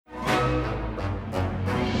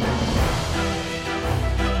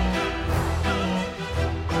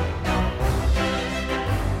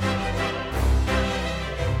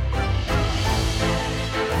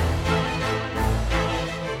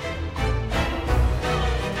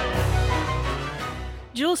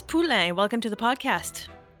Jules Poulain, welcome to the podcast.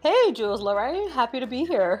 Hey, Jules Lorraine, happy to be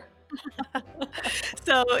here.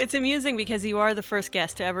 So it's amusing because you are the first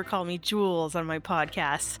guest to ever call me Jules on my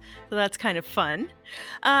podcast. So that's kind of fun.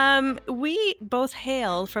 We both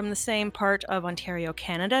hail from the same part of Ontario,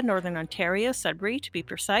 Canada, Northern Ontario, Sudbury to be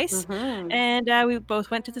precise. hmm And we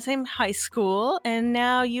both went to the same high school. And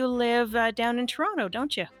now you live down in Toronto,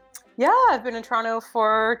 don't you? Yeah, I've been in Toronto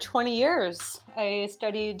for 20 years. I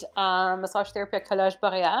studied massage therapy at Collège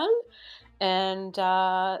Boréal. And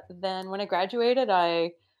then when I graduated,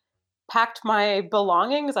 I packed my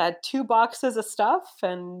belongings. I had 2 boxes of stuff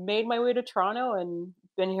and made my way to Toronto and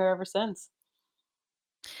been here ever since.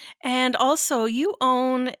 And also, you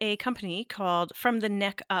own a company called From the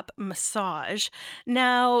Neck Up Massage.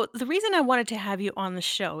 Now, the reason I wanted to have you on the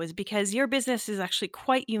show is because your business is actually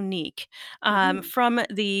quite unique. hmm From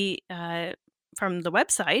the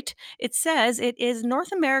website, it says it is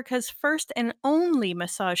North America's first and only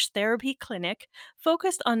massage therapy clinic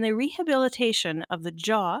focused on the rehabilitation of the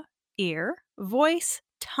jaw, ear, voice,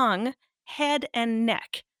 tongue, head, and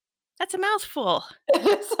neck. That's a mouthful.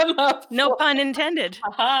 It's a No mouthful. pun intended.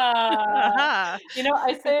 Aha. Aha.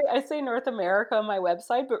 I say North America on my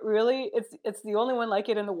website, but really it's the only one like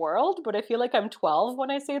it in the world. But I feel like I'm 12 when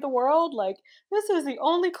I say the world. Like, this is the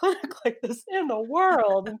only clinic like this in the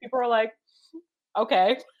world. And people are like,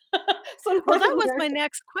 okay. So Well, North that was my America.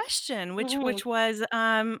 next question, which Mhm. which was,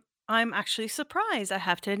 I'm actually surprised, I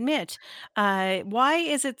have to admit. Why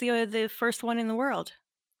is it the first one in the world?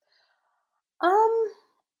 Um,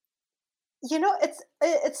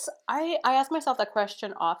 I ask myself that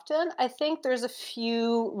question often. I think there's a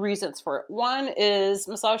few reasons for it. One is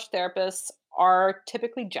massage therapists are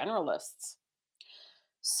typically generalists.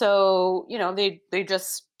 So, they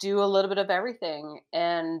just do a little bit of everything,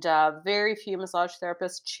 and very few massage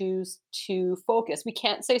therapists choose to focus. We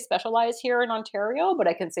can't say specialize here in Ontario, but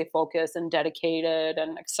I can say focus and dedicated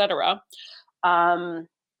and etc. Um,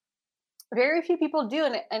 Very few people do,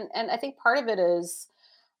 and I think part of it is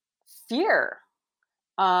fear.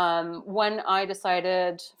 When I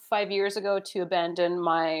decided 5 years ago to abandon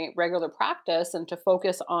my regular practice and to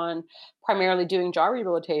focus on primarily doing jaw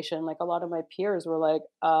rehabilitation, like a lot of my peers were like,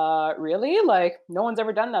 really? Like, no one's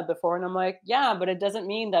ever done that before. And I'm like, yeah, but it doesn't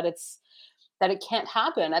mean that it can't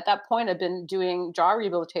happen. At that point, I've been doing jaw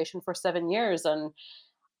rehabilitation for 7 years, and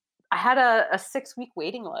I had a 6 week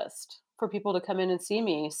waiting list for people to come in and see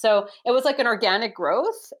me. So it was like an organic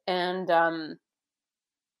growth. And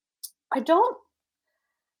I don't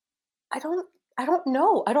I don't I don't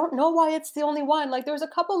know. I don't know why it's the only one. Like, there's a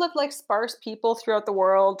couple of like sparse people throughout the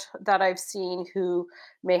world that I've seen who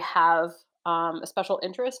may have a special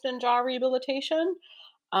interest in jaw rehabilitation.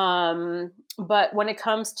 But when it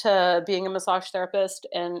comes to being a massage therapist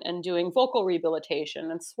and doing vocal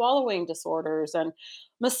rehabilitation and swallowing disorders and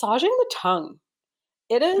massaging the tongue,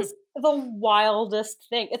 it is the wildest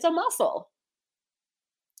thing. It's a muscle.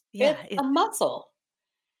 Yeah, It's a muscle.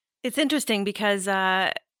 it's interesting because,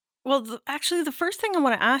 well, actually, the first thing I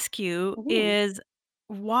wanna ask you Mhm. is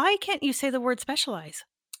why can't you say the word specialize?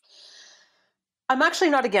 I'm actually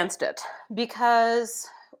not against it because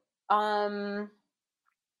um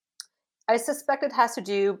I suspect it has to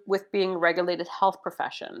do with being regulated health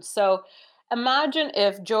profession. So imagine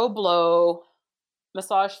if Joe Blow,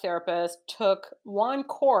 massage therapist, took one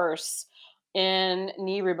course in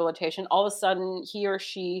knee rehabilitation, all of a sudden he or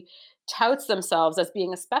she touts themselves as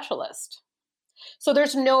being a specialist. So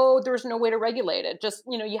there's no way to regulate it. Just,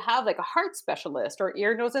 you have like a heart specialist or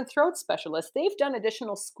ear, nose, and throat specialist. They've done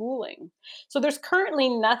additional schooling. So there's currently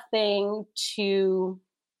nothing to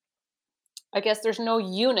I guess there's no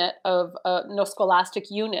unit of no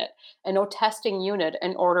scholastic unit and no testing unit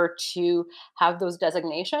in order to have those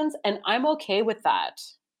designations. And I'm okay with that.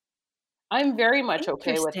 I'm very much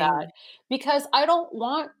okay with that Interesting. because I don't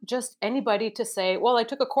want just anybody to say, well, I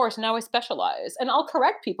took a course, now I specialize. And I'll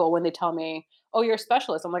correct people when they tell me, oh, you're a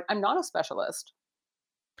specialist. I'm like, I'm not a specialist.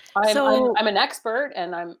 I'm I'm So I'm an expert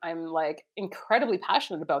and I'm like incredibly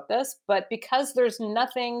passionate about this, but because there's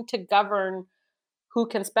nothing to govern who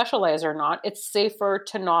can specialize or not, it's safer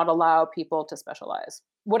to not allow people to specialize.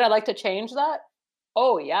 Would I like to change that?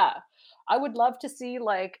 Oh, yeah. I would love to see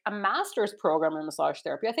like a master's program in massage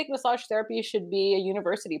therapy. I think massage therapy should be a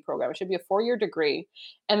university program. It should be a 4 year degree.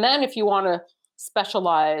 And then if you want to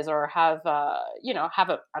specialize or have a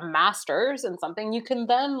master's in something, you can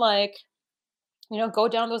then go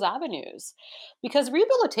down those avenues because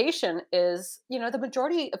rehabilitation is, the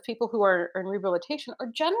majority of people who are in rehabilitation are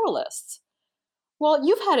generalists. Well,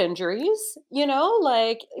 you've had injuries,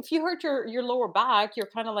 like if you hurt your lower back, you're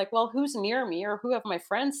kind of like, well, who's near me or who have my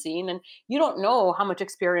friends seen? And you don't know how much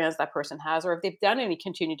experience that person has or if they've done any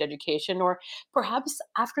continued education or perhaps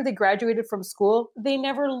after they graduated from school, they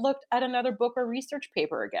never looked at another book or research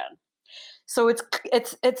paper again. So it's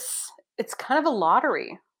kind of a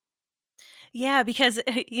lottery. Yeah, because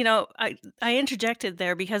I interjected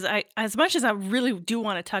there because I, as much as I really do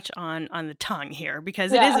want to touch on the tongue here,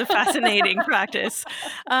 because it is Yeah. a fascinating practice.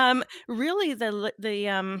 Really, the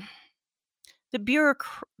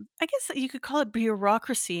I guess you could call it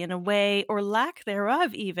bureaucracy in a way, or lack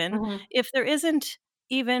thereof even, Mhm, if there isn't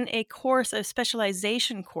even a course, a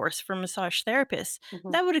specialization course for massage therapists,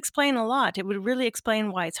 mhm, that would explain a lot. It would really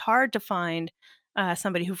explain why it's hard to find,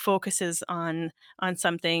 somebody who focuses on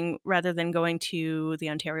something rather than going to the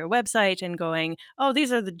Ontario website and going, "Oh,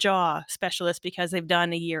 these are the jaw specialists because they've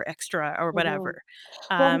done a year extra," or mhm. whatever.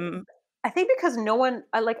 Well, Um I think because no one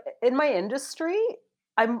I like in my industry,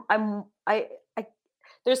 I'm I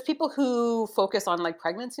there's people who focus on like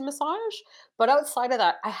pregnancy massage, but outside of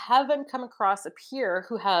that, I haven't come across a peer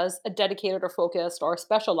who has a dedicated or focused or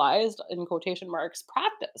specialized in quotation marks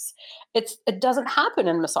practice. It doesn't happen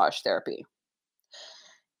in massage therapy.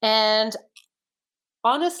 And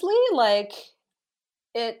honestly, like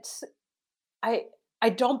it I I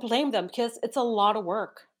don't blame them because it's a lot of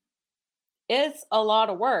work. It's a lot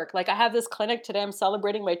of work. Like, I have this clinic today, I'm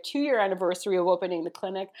celebrating my 2-year anniversary of opening the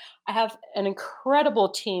clinic. I have an incredible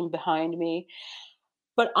team behind me,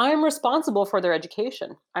 but I'm responsible for their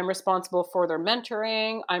education. I'm responsible for their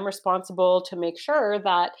mentoring. I'm responsible to make sure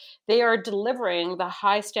that they are delivering the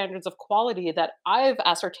high standards of quality that I've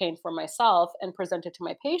ascertained for myself and presented to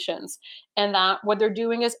my patients, and that what they're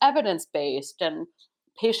doing is evidence-based and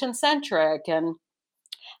patient-centric, and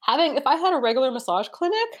having if I had a regular massage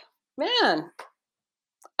clinic, man,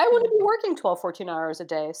 I wouldn't be working 12, 14 hours a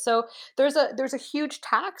day. So there's a huge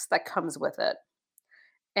tax that comes with it.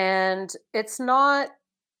 And it's not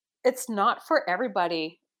for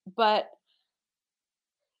everybody. But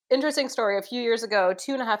interesting story, a few years ago,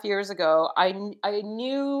 2.5 years ago, I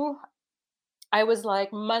knew I was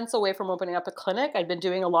like months away from opening up a clinic. I'd been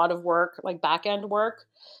doing a lot of work, like back end work,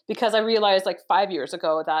 because I realized like 5 years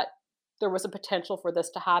ago that there was a potential for this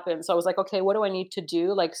to happen. So I was like, okay, what do I need to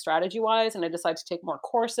do, like strategy wise? And I decided to take more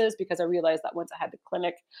courses because I realized that once I had the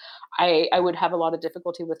clinic, I would have a lot of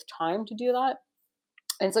difficulty with time to do that.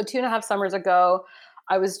 And so 2.5 summers ago,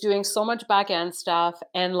 I was doing so much back end stuff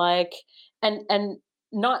and like and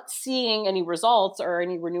not seeing any results or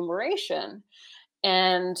any remuneration.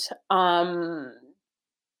 And um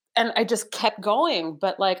and I just kept going,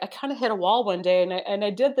 but, like, I kinda hit a wall one day, and I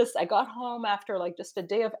did this I got home after, like, just a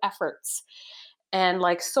day of efforts, and,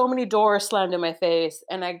 like, so many doors slammed in my face,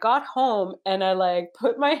 and I got home, and I, like,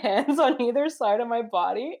 put my hands on either side of my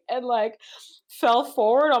body and, like, fell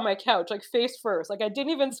forward on my couch, like, face first, like, I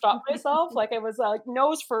didn't even stop myself, like, I was, like,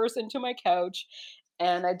 nose first into my couch,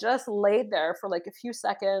 and I just laid there for, like, a few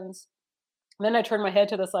seconds, then I turned my head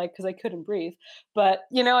to the side because I couldn't breathe, but,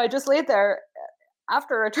 I just laid there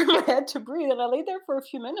after I turned my head to breathe, and I laid there for a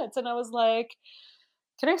few minutes, and I was like,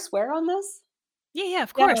 "Can I swear on this?" Yeah, yeah,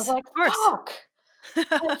 Yeah, I was like, of course. "Fuck,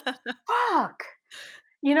 like, fuck."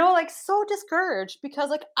 Like, so discouraged because,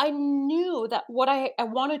 like, I knew that what I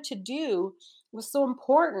wanted to do was so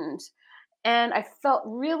important, and I felt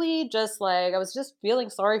really just like I was just feeling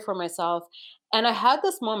sorry for myself, and I had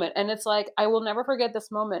this moment, and it's like, I will never forget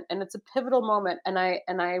this moment, and it's a pivotal moment, I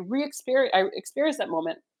experienced that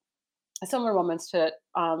moment, similar moments to it,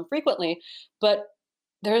 frequently, but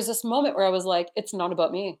there's this moment where I was like, "It's not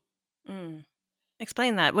about me." Mm.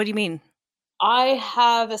 Explain that. What do you mean? I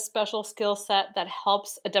have a special skill set that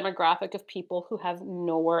helps a demographic of people who have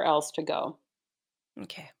nowhere else to go.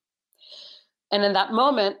 Okay. And in that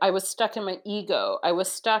moment, I was stuck in my ego. I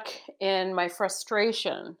was stuck in my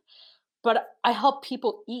frustration, but I help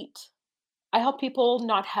people eat. I help people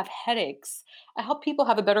not have headaches. I help people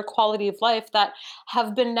have a better quality of life that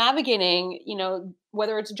have been navigating,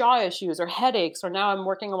 whether it's jaw issues or headaches, or now I'm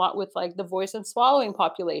working a lot with like the voice and swallowing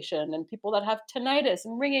population and people that have tinnitus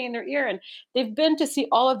and ringing in their ear. And they've been to see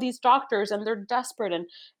all of these doctors and they're desperate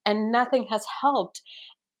and nothing has helped.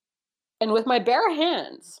 And with my bare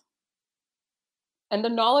hands and the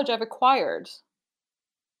knowledge I've acquired,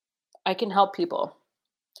 I can help people.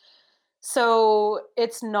 So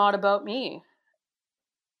it's not about me.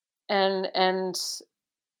 And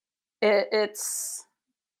it's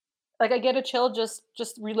like I get a chill just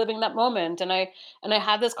reliving that moment, and I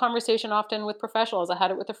have this conversation often with professionals. I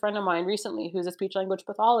had it with a friend of mine recently who's a speech language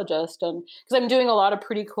pathologist, and because I'm doing a lot of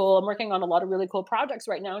pretty cool I'm working on a lot of really cool projects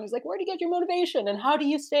right now, and he's like, "Where do you get your motivation, and how do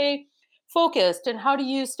you stay focused, and how do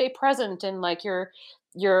you stay present in like your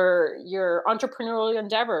entrepreneurial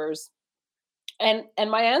endeavors? And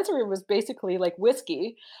my answer was basically like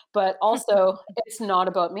whiskey, but also it's not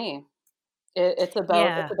about me. It's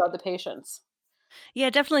Yeah. about the patients. Yeah,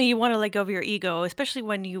 definitely you wanna let go of your ego, especially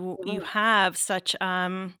when you Mhm. have such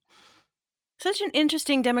an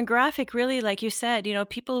interesting demographic, really, like you said,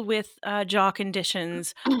 people with jaw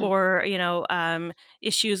conditions or,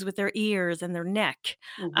 issues with their ears and their neck.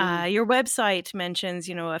 Mhm. Your website mentions,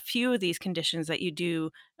 a few of these conditions that you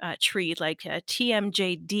do treat, like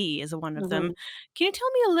TMJD is one of them. Mhm. Can you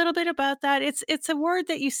tell me a little bit about that? It's a word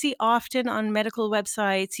that you see often on medical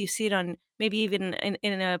websites. You see it on maybe even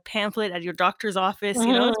in a pamphlet at your doctor's office. It's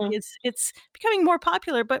Mhm. it's becoming more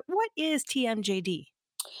popular. But what is TMJD?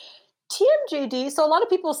 TMJD, so a lot of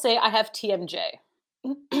people say I have TMJ.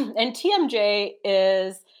 And TMJ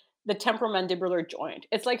is the temporomandibular joint.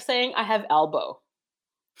 It's like saying I have elbow,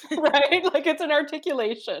 right? Like it's an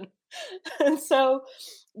articulation. And so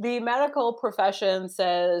the medical profession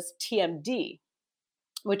says TMD,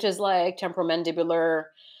 which is like temporomandibular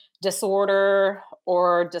disorder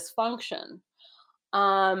or dysfunction.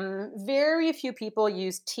 Very few people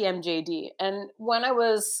use TMJD. And when I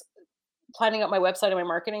was planning out my website and my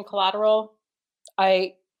marketing collateral,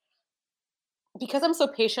 I because I'm so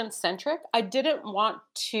patient centric, I didn't want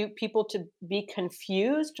to people to be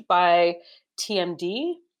confused by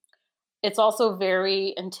TMD. It's also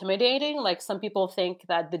very intimidating. Like some people think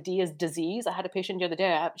that the D is disease. I had a patient the other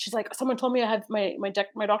day. She's like, someone told me I have my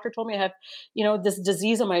doctor told me I have, this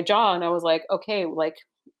disease in my jaw, and I was like, okay, like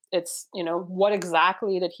it's what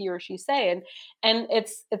exactly did he or she say? And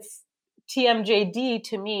it's TMJD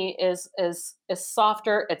to me is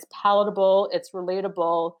softer, it's palatable, it's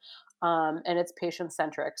relatable, and it's patient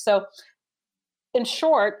centric. So in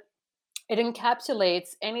short, it encapsulates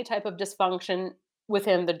any type of dysfunction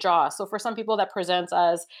within the jaw. So for some people, that presents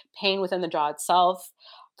as pain within the jaw itself.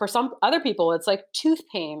 For some other people, it's like tooth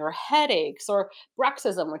pain or headaches or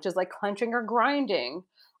bruxism, which is like clenching or grinding,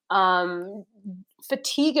 um,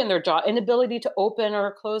 fatigue in their jaw, inability to open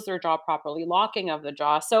or close their jaw properly, locking of the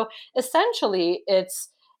jaw. So essentially, it's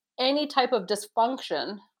any type of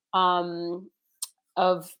dysfunction um,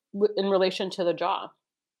 in relation to the jaw.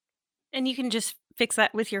 And you can just fix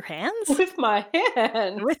that with your hands? With my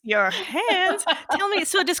hands. With your hands? Tell me,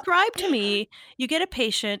 so describe to me, you get a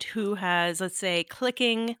patient who has, let's say,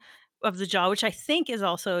 clicking of the jaw, which I think is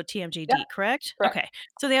also Yep, TMJD, correct? correct. Okay.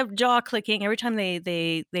 So they have jaw clicking every time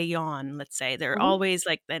they yawn, let's say. They're Mhm. always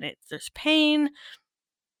like then there's pain.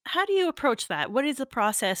 How do you approach that? What is the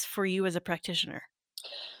process for you as a practitioner?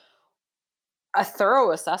 A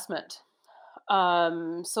thorough assessment.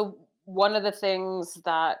 So one of the things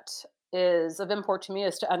that is of import to me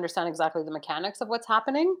is to understand exactly the mechanics of what's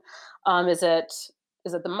happening. Is it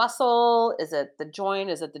the muscle? Is it the joint?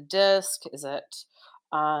 Is it the disc? Is it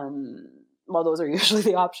well, those are usually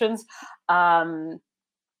the options. Um,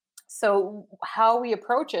 so how we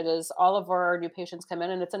approach it is all of our new patients come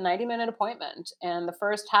in and it's a 90-minute appointment. And the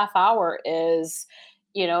first half hour is,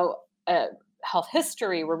 you know, health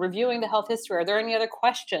history. We're reviewing the health history. Are there any other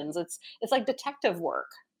questions? It's like detective work,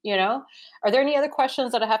 you know? Are there any other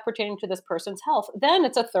questions that I have pertaining to this person's health? Then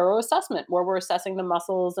it's a thorough assessment where we're assessing the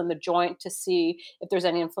muscles and the joint to see if there's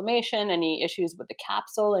any inflammation, any issues with the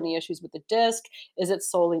capsule, any issues with the disc. Is it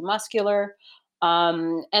solely muscular?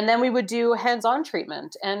 And then we would do hands-on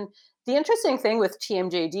treatment. And the interesting thing with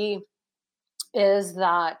TMJD is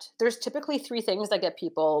that there's typically three things that get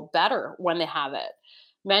people better when they have it.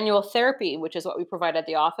 Manual therapy, which is what we provide at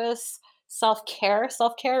the office. Self care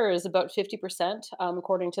is about 50%,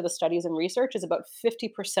 according to the studies and research, is about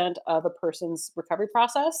 50% of a person's recovery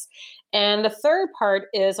process. And the third part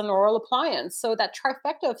is an oral appliance. So that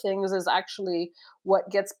trifecta of things is actually what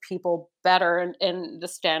gets people better in the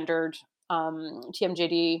standard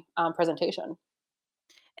TMJD presentation.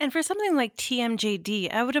 And for something like TMJD,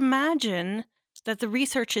 I would imagine that the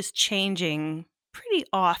research is changing pretty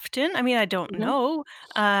often. I mean, I don't Mhm. know,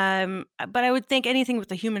 but I would think anything with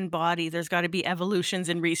the human body, there's got to be evolutions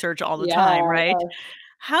in research all the Yeah, time, right? yeah.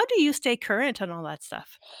 How do you stay current on all that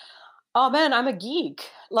stuff? Oh man, I'm a geek.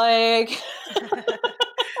 Like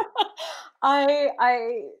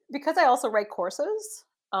I because I also write courses,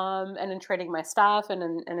 and in training my staff and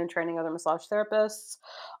in training other massage therapists.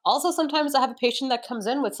 Also, sometimes I have a patient that comes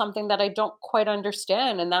in with something that I don't quite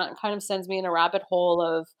understand, and that kind of sends me in a rabbit hole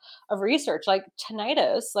of research, like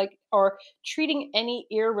tinnitus, like or treating any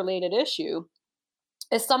ear related issue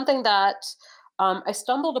is something that I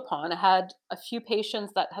stumbled upon. I had a few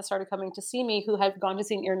patients that had started coming to see me who had gone to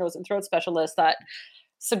see an ear, nose, and throat specialist that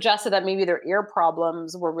suggested that maybe their ear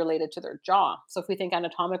problems were related to their jaw. So if we think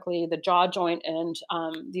anatomically, the jaw joint and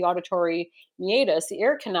the auditory meatus, the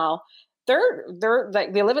ear canal, they're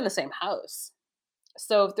like they live in the same house.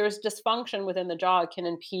 So if there's dysfunction within the jaw, it can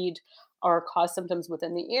impede or cause symptoms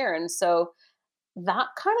within the ear. And so that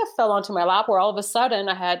kind of fell onto my lap where all of a sudden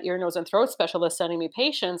I had ear, nose, and throat specialists sending me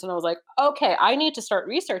patients. And I was like, okay, I need to start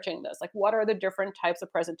researching this. Like, what are the different types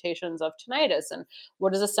of presentations of tinnitus? And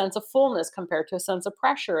what is a sense of fullness compared to a sense of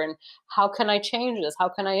pressure? And how can I change this? How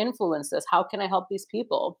can I influence this? How can I help these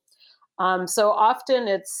people? So often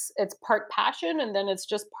it's part passion and then it's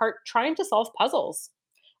just part trying to solve puzzles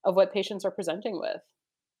of what patients are presenting with.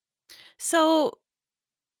 So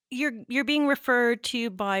you're being referred to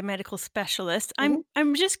by medical specialists. Mhm.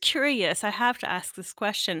 I'm just curious, I have to ask this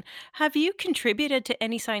question. Have you contributed to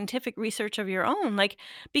any scientific research of your own? Like,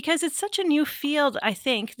 because it's such a new field, I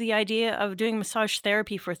think, the idea of doing massage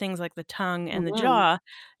therapy for things like the tongue and the Mhm. jaw.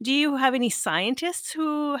 Do you have any scientists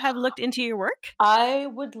who have looked into your work? I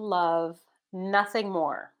would love nothing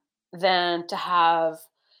more than to have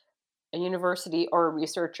a university or a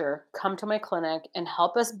researcher come to my clinic and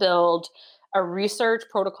help us build a research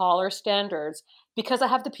protocol or standards because I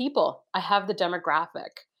have the people, I have the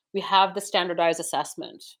demographic, we have the standardized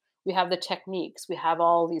assessment, we have the techniques, we have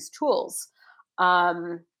all these tools.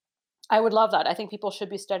 Um, I would love that. I think people should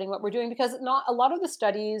be studying what we're doing because not a lot of the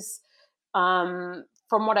studies,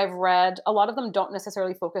 from what I've read, a lot of them don't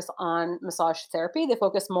necessarily focus on massage therapy. They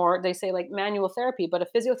focus more, they say like manual therapy, but a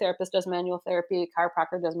physiotherapist does manual therapy, a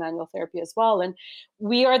chiropractor does manual therapy as well. And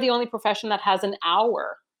we are the only profession that has an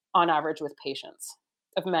hour on average with patients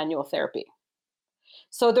of manual therapy.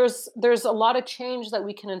 So there's a lot of change that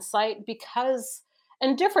we can incite because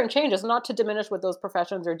and different changes, not to diminish what those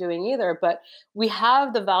professions are doing either, but we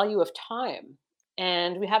have the value of time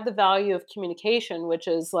and we have the value of communication, which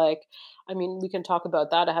is like, I mean, we can talk about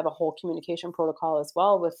that. I have a whole communication protocol as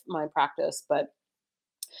well with my practice, but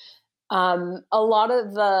a lot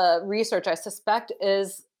of the research I suspect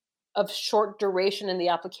is of short duration in the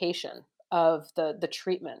application of the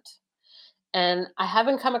treatment. And I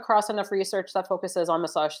haven't come across enough research that focuses on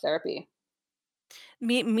massage therapy.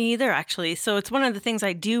 Me either, actually. So it's one of the things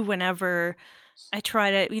I do whenever I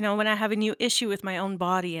try to, when I have a new issue with my own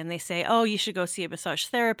body and they say, "Oh, you should go see a massage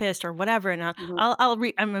therapist or whatever," and Mhm.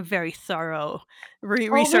 I'm a very thorough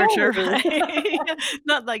Oh, researcher. really? Of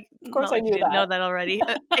Not course I like you knew didn't know that. that already.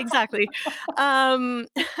 Exactly. Um,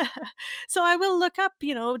 so I will look up,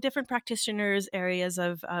 different practitioners' areas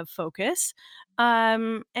of focus,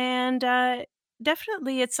 and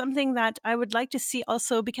definitely it's something that I would like to see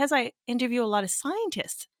also because I interview a lot of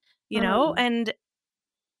scientists, Mm, and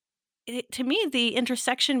to me, the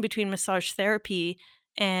intersection between massage therapy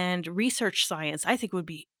and research science, I think would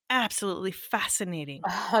be absolutely fascinating.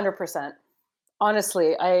 100%.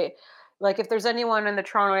 Honestly, I like if there's anyone in the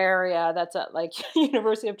Toronto area that's at like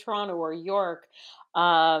University of Toronto or York,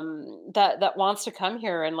 that wants to come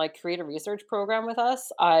here and like create a research program with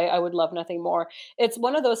us, I would love nothing more. It's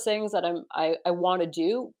one of those things that I want to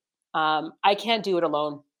do. I can't do it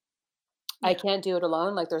alone. I Yeah. can't do it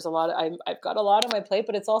alone. Like there's a lot of, I've got a lot on my plate,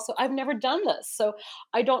 but it's also I've never done this. So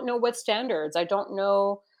I don't know what standards. I don't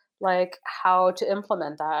know like how to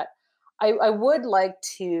implement that. I would like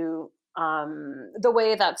to the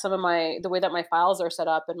way that my files are set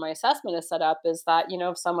up and my assessment is set up is that,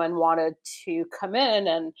 if someone wanted to come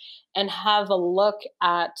in and have a look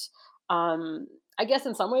at um I guess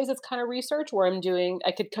in some ways it's kind of research where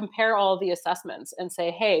I could compare all the assessments and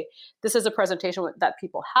say, hey, this is a presentation that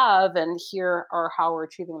people have and here are how we're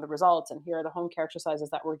achieving the results and here are the home care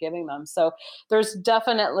exercises that we're giving them. So there's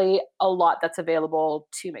definitely a lot that's available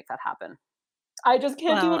to make that happen. I just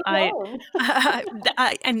can't do Well, it alone.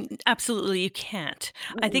 and absolutely you can't.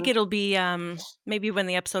 I think Mm-mm. it'll be maybe when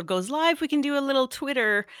the episode goes live, we can do a little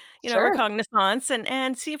Twitter, Sure, recognizance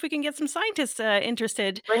and see if we can get some scientists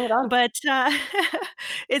interested. bring it on. But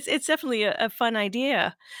it's definitely a fun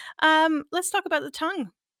idea. Let's talk about the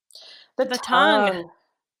tongue. The The tongue. tongue,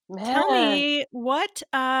 Tell man. me what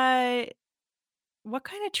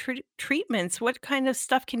kind of treatments, what kind of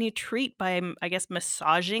stuff can you treat by, I guess,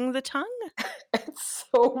 massaging the tongue? It's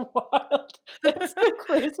so wild. It's the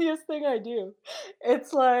craziest thing I do.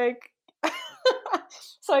 It's like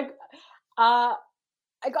it's like, uh,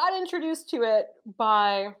 I got introduced to it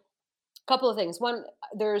by couple of things. One,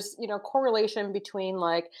 there's correlation between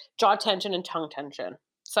like jaw tension and tongue tension.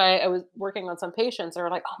 So I was working on some patients that are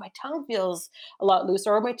like, "Oh, my tongue feels a lot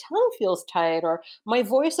looser, or my tongue feels tight, or my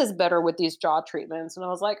voice is better with these jaw treatments." And I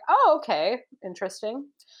was like, "Oh, okay, interesting."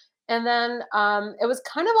 And then it was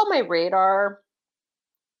kind of on my radar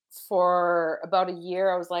for about a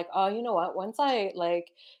year, I was like, "Oh, you know what? Once I,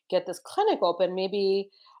 like, get this clinic open, maybe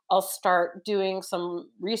I'll start doing some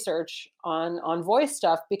research on voice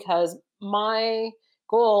stuff," because my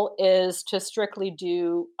goal is to strictly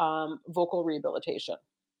do, vocal rehabilitation.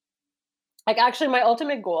 Like, actually, my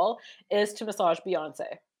ultimate goal is to massage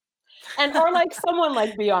Beyoncé. And or like someone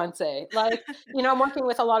like Beyonce. Like, I'm working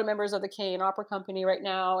with a lot of members of the Canadian Opera Company right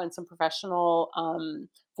now and some professional,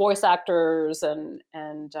 voice actors and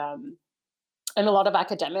a lot of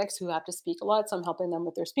academics who have to speak a lot, so I'm helping them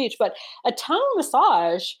with their speech. But a tongue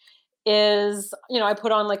massage is, I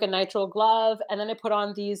put on like a nitrile glove and then I put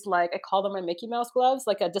on these, like, I call them my Mickey Mouse gloves,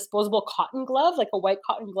 like a disposable cotton glove, like a white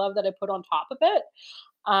cotton glove that I put on top of it.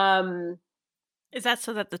 Um, Is that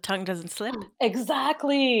so that the tongue doesn't slip?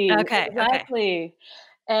 exactly, Okay, okay. exactly.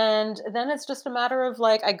 And then it's just a matter of,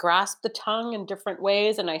 like, I grasp the tongue in different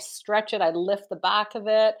ways and I stretch it, I lift the back of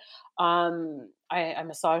it. I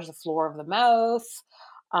massage the floor of the mouth.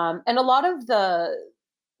 And a lot of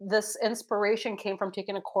this inspiration came from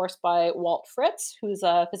taking a course by Walt Fritz, who's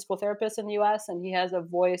a physical therapist in the US, and he has a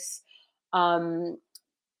voice um,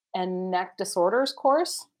 and neck disorders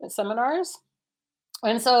course seminars.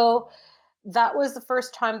 And so that was the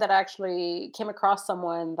first time that I actually came across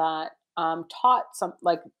someone that taught some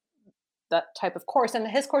like that type of course. And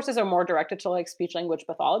his courses are more directed to like speech language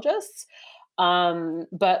pathologists.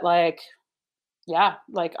 But like, yeah,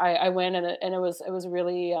 like I went and it was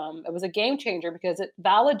really it was a game changer because it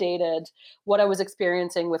validated what I was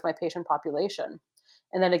experiencing with my patient population.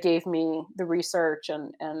 And then it gave me the research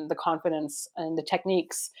and the confidence and the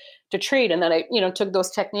techniques to treat. And then I, took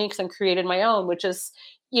those techniques and created my own, which is,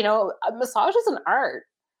 massage is an art.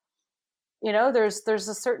 There's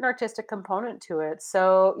a certain artistic component to it.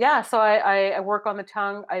 So yeah, so I work on the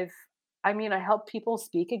tongue. I help people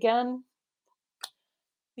speak again.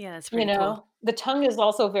 Yeah, that's pretty cool. The tongue is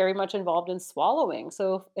also very much involved in swallowing.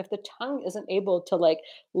 So if the tongue isn't able to like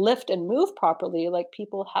lift and move properly, like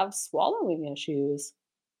people have swallowing issues.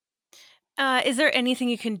 Is there anything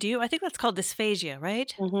you can do? I think that's called dysphagia,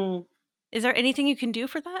 right? Hmm. Is there anything you can do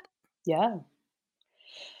for that? Yeah.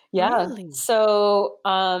 Yeah. Really? So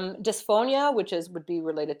dysphonia, which is would be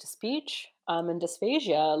related to speech, and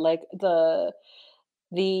dysphagia, like the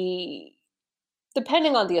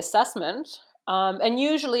depending on the assessment, and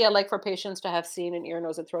usually I like for patients to have seen an ear,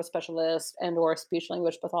 nose, and throat specialist and or a speech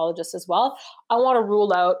language pathologist as well. I want to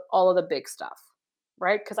rule out all of the big stuff,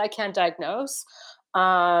 right? Because I can't diagnose,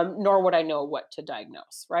 nor would I know what to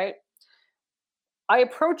diagnose, right? I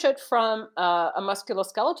approach it from a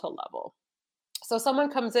musculoskeletal level. So someone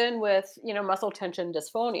comes in with, muscle tension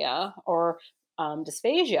dysphonia or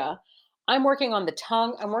dysphagia. I'm working on the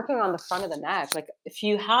tongue. I'm working on the front of the neck. Like if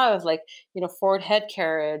you have like, forward head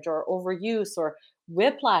carriage or overuse or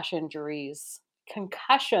whiplash injuries,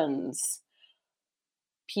 concussions,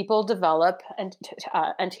 people develop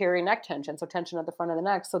anterior neck tension, so tension at the front of the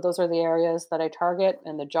neck. So those are the areas that I target,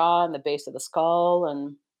 and the jaw and the base of the skull,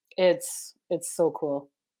 and it's so cool.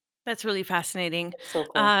 That's really fascinating. It's so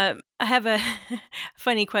cool. I have a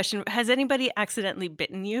funny question. Has anybody accidentally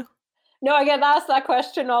bitten you? No, I get asked that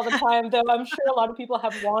question all the time, though I'm sure a lot of people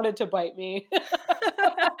have wanted to bite me. It's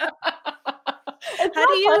How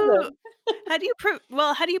do not you pleasant.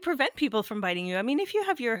 how do you prevent people from biting you? I mean, if you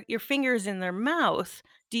have your fingers in their mouth,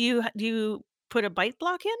 do you put a bite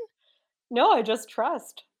block in? No, I just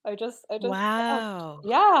trust. I just trust. Wow.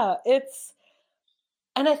 Yeah,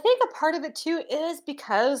 and I think a part of it too is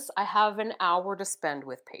because I have an hour to spend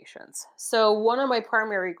with patients. So one of my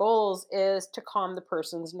primary goals is to calm the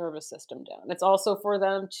person's nervous system down. It's also for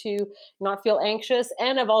them to not feel anxious.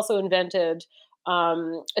 And I've also invented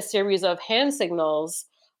a series of hand signals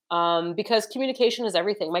because communication is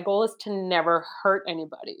everything. My goal is to never hurt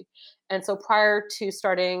anybody. And so prior to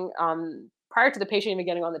the patient even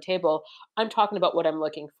getting on the table, I'm talking about what I'm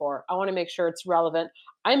looking for. I want to make sure it's relevant.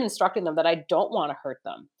 I'm instructing them that I don't want to hurt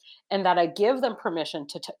them and that I give them permission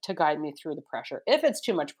to guide me through the pressure. If it's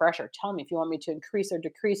too much pressure, tell me if you want me to increase or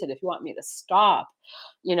decrease it, if you want me to stop,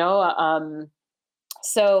 you know.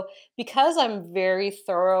 So, because I'm very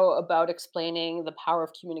thorough about explaining the power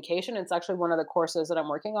of communication, it's actually one of the courses that I'm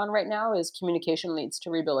working on right now is communication leads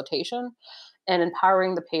to rehabilitation and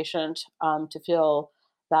empowering the patient to feel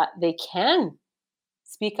that they can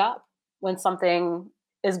speak up when something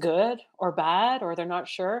is good or bad or they're not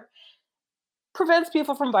sure. Prevents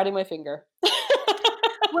people from biting my finger.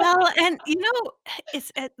 Well, and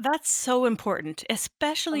that's so important, Oh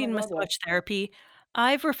especially my in god, yeah. massage therapy.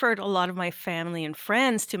 I've referred a lot of my family and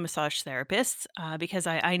friends to massage therapists because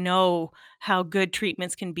I know how good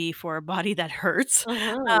treatments can be for a body that hurts.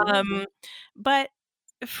 Mhm. Um, but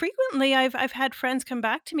frequently I've had friends come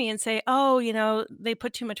back to me and say, "Oh, they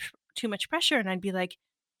put too much pressure." And I'd be like,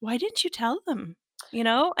 "Why didn't you tell them?"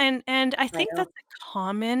 And I I think know. that's a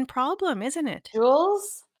common problem, isn't it?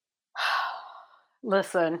 Jules,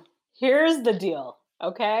 listen, here's the deal,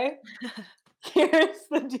 okay? Here's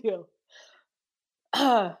the deal.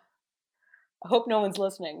 I hope no one's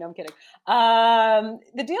listening. No, I'm kidding.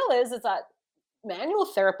 The deal is that manual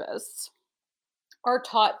therapists are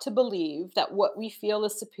taught to believe that what we feel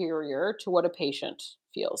is superior to what a patient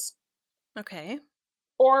feels, Okay.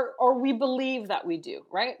 or we believe that we do,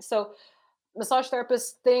 right? So massage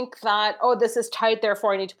therapists think that, oh, this is tight,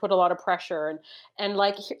 therefore I need to put a lot of pressure, and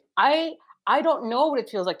like I don't know what it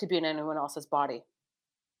feels like to be in anyone else's body.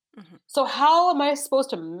 Mhm. So how am I supposed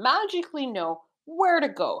to magically know where to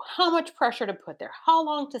go, how much pressure to put there, how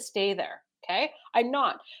long to stay there? Okay, I'm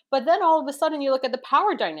not. But then all of a sudden you look at the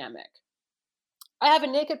power dynamic. I have a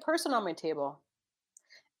naked person on my table,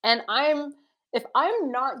 and if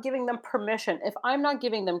I'm not giving them permission, if I'm not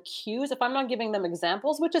giving them cues, if I'm not giving them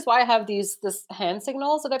examples, which is why I have these this hand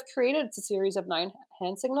signals that I've created. It's a series of 9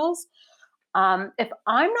 hand signals. If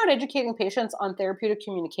I'm not educating patients on therapeutic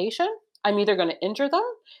communication, I'm either going to injure them,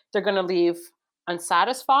 they're going to leave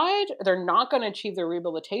unsatisfied, they're not going to achieve their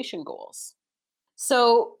rehabilitation goals.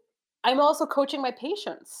 So I'm also coaching my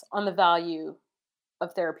patients on the value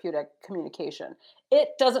of therapeutic communication. It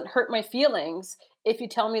doesn't hurt my feelings if you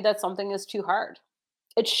tell me that something is too hard.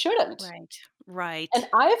 It shouldn't. Right. And Right.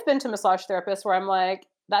 I've been to massage therapists where I'm like,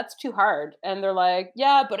 that's too hard. And they're like,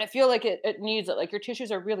 yeah, but I feel like it needs it. Like your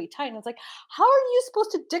tissues are really tight. And it's like, how are you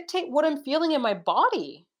supposed to dictate what I'm feeling in my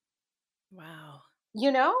body? Wow.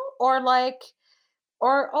 You know? Or like,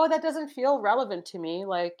 or, oh, that doesn't feel relevant to me.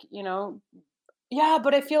 Like, yeah,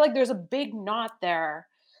 but I feel like there's a big knot there.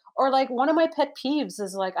 Or like one of my pet peeves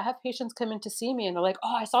is like I have patients come in to see me and they're like,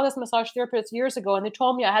 "Oh, I saw this massage therapist years ago and they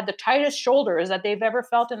told me I had the tightest shoulders that they've ever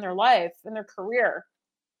felt in their life, in their career."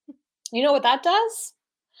 You know what that does?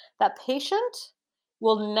 That patient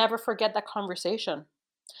will never forget that conversation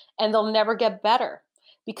and they'll never get better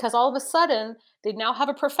because all of a sudden they now have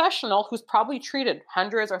a professional who's probably treated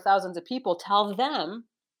hundreds or thousands of people tell them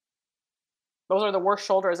those are the worst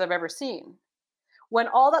shoulders I've ever seen. When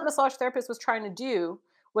all that massage therapist was trying to do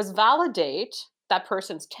was validate that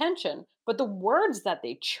person's tension, but the words that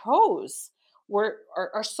they chose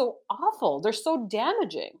are so awful. They're so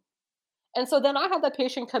damaging. And so then I had that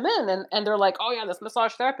patient come in and they're like, oh yeah, this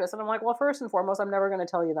massage therapist. And I'm like, well, first and foremost, I'm never going to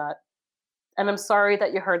tell you that. And I'm sorry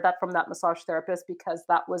that you heard that from that massage therapist because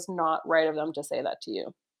that was not right of them to say that to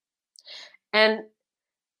you. And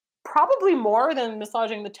probably more than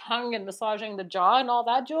massaging the tongue and massaging the jaw and all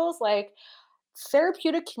that, Jules, like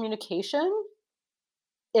therapeutic communication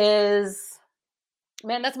is,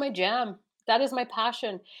 man, that's my jam. That is my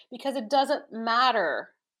passion because it doesn't matter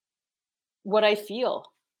what I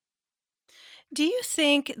feel. Do you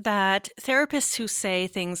think that therapists who say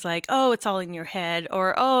things like, "Oh, it's all in your head,"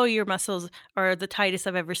 or "Oh, your muscles are the tightest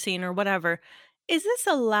I've ever seen," or whatever, is this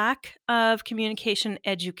a lack of communication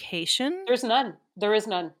education? There's none. There is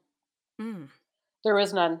none. Mm, There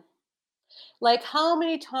is none. Like how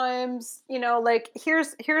many times, like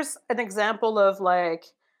here's an example of like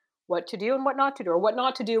what to do and what not to do, or what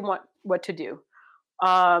not to do and what to do.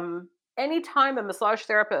 Anytime a massage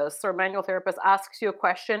therapist or manual therapist asks you a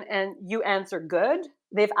question and you answer good,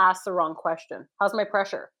 they've asked the wrong question. How's my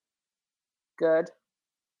pressure? Good.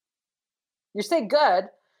 You say good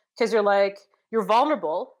because you're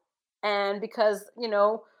vulnerable and because, you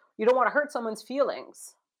don't want to hurt someone's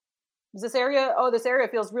feelings. Is this area, oh, this area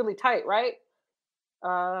feels really tight, right?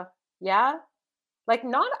 Uh yeah. Like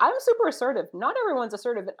not I'm super assertive. Not everyone's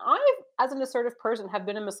assertive. And I, as an assertive person, have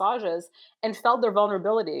been in massages and felt their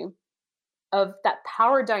vulnerability of that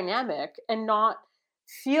power dynamic and not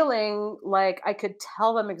feeling like I could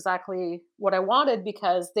tell them exactly what I wanted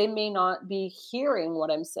because they may not be hearing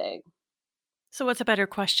what I'm saying. so what's a better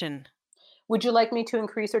question? Would you like me to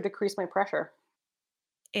increase or decrease my pressure?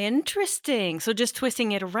 Interesting. So just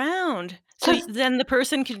twisting it around. So Because, then the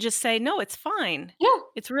person can just say, "No, it's fine. yeah,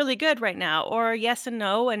 It's really good right now," or yes and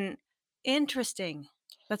no, and interesting.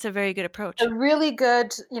 That's a very good a approach. really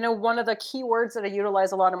good, one of the key words that I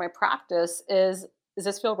utilize a lot in my practice is does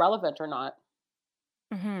this feel relevant or not?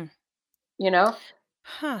 Mhm. You know?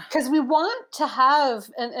 Huh. Because we want to have,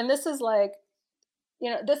 and this is like,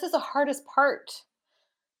 this is the hardest part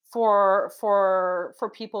for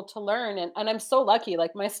people to learn. And I'm so lucky,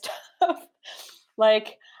 like my stuff,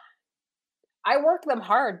 like I work them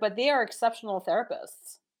hard, but they are exceptional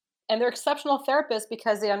therapists. And they're exceptional therapists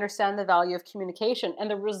because they understand the value of communication and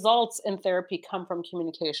the results in therapy come from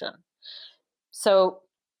communication. So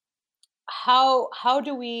how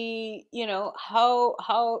do we, how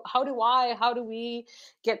do we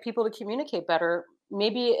get people to communicate better?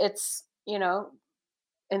 Maybe it's,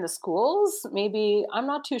 in the schools, maybe, I'm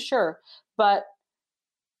not too sure. But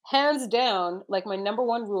hands down, like, my number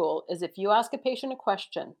one rule is, if you ask a patient a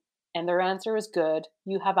question and their answer is good,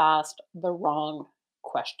 you have asked the wrong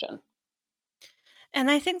question. And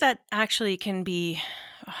I think that actually can be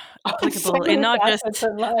So applicable in many not facets just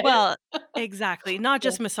in life. well, exactly, not Yeah.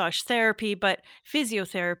 just massage therapy, but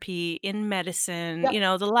physiotherapy in medicine,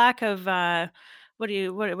 Yep. the lack of, what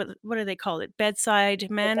do they call it? Bedside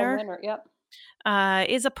Bedside manner, manner. Yep.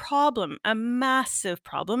 is a problem, a massive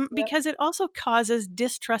problem, Yep. because it also causes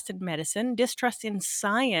distrust in medicine, distrust in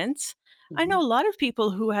science. I Mhm. know a lot of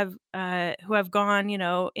people who have gone,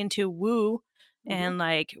 into woo Mhm. and,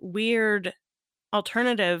 like, weird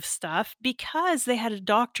alternative stuff because they had a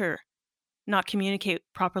doctor not communicate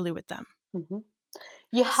properly with them. Mhm.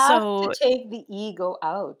 You have to So take the ego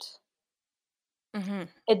out. mhm,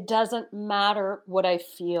 It doesn't matter what I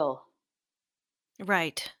feel.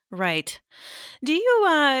 right, right. Do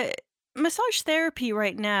you, massage therapy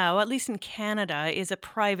right now, at least in Canada, is a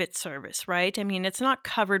private service, right? I mean, it's not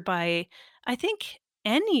covered by, I think,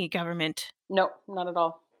 any government. No, not at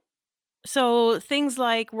all. So things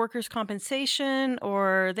like workers' compensation,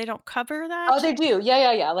 or they don't cover Oh, that? they do. Yeah,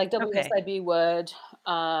 yeah, yeah. Like Okay. WSIB would.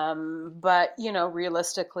 But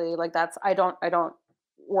realistically, like, I don't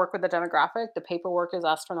work with the demographic. The paperwork is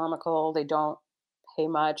astronomical. They don't pay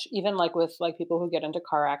much. Even, like, with, like, people who get into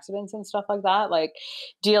car accidents and stuff like that, like,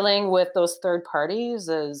 dealing with those third parties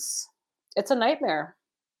is, it's a nightmare.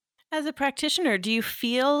 As a practitioner, do you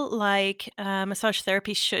feel like massage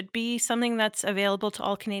therapy should be something that's available to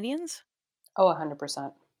all Canadians? Oh,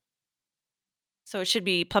 100%. So it should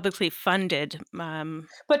be publicly funded.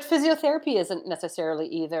 But physiotherapy isn't necessarily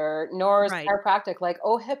either, nor is Right. chiropractic. Like,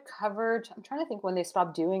 OHIP covered, I'm trying to think when they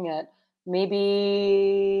stopped doing it.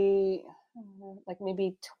 Maybe, like,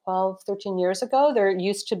 maybe 12, 13 years ago, there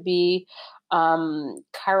used to be,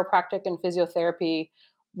 chiropractic and physiotherapy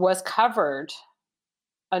was covered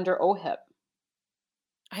under OHIP,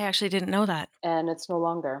 I actually didn't know that. and it's no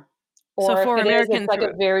longer. So Or if for it is, it's Americans like who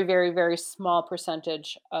a very, very, very small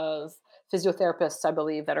percentage of physiotherapists, I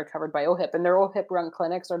believe, that are covered by OHIP, and they're OHIP run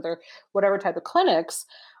clinics, or they're whatever type of clinics,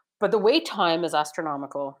 but the wait time is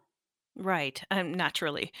astronomical. right,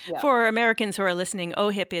 naturally. Yeah. For Americans who are listening,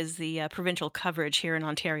 OHIP is the provincial coverage here in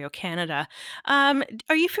Ontario, Canada.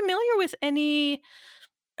 Are you familiar with any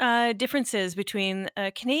differences between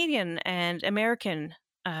Canadian and American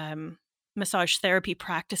um, massage therapy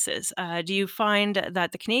practices? Do you find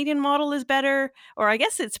that the Canadian model is better, or I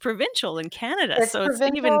guess it's provincial in Canada, It's so it's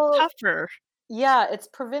even provincial. tougher? Yeah, it's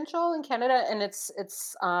provincial in Canada, and it's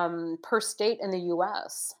per state in the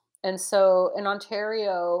US. And so in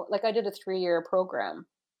Ontario, like, I did a 3-year program.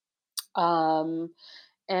 Um,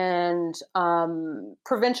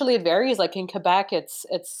 provincially it varies. Like, in Quebec, it's,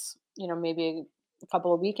 maybe a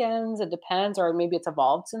couple of weekends, it depends, or maybe it's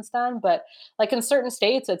evolved since then. But, like, in certain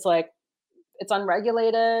states, it's like, it's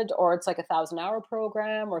unregulated, or it's like a 1,000-hour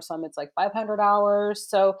program, or some it's like 500 hours.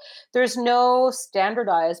 So there's no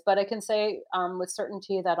standardized, but I can say, with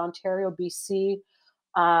certainty, that Ontario, BC,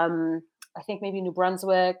 um, I think maybe New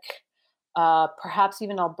Brunswick, perhaps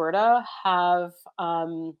even Alberta have,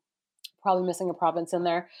 probably missing a province in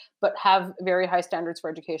there, but have very high standards for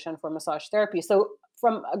education for massage therapy. So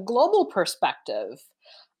from a global perspective,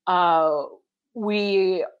 uh,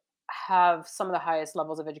 we have some of the highest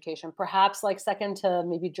levels of education, perhaps, like, second to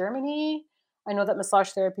maybe Germany. I know that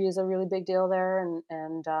massage therapy is a really big deal there,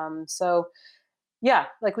 and yeah,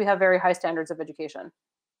 like, we have very high standards of education.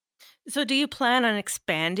 So do you plan on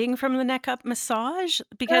expanding from the neck up massage?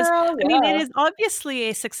 Because, Girl, I mean, it yeah, is obviously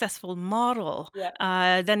a successful model.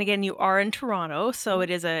 yeah. Then again, you are in Toronto, so Mhm, it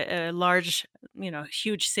is a large,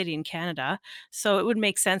 huge city in Canada. So it would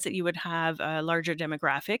make sense that you would have a larger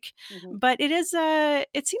demographic. mhm. But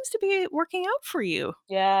it seems to be working out for you.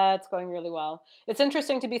 Yeah, it's going really well. It's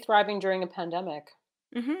interesting to be thriving during a pandemic.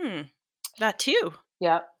 Hmm. That too.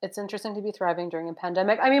 Yeah, it's interesting to be thriving during a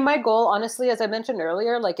pandemic. I mean, my goal, honestly, as I mentioned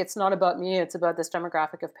earlier, like, it's not about me, it's about this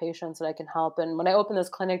demographic of patients that I can help. And when I opened this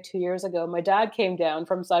clinic 2 years ago, my dad came down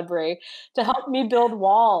from Sudbury to help me build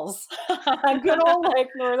walls. Good old, like,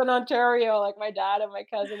 Northern Ontario, like, my dad and my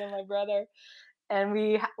cousin and my brother. And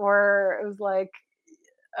it was like,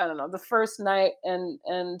 I don't know, the first night, and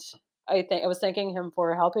I think I was thanking him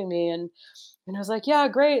for helping me, and I was like, "Yeah,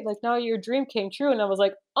 great, like, now your dream came true." And I was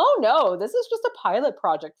like, "Oh, no, this is just a pilot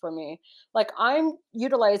project for me." Like, I'm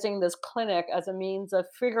utilizing this clinic as a means of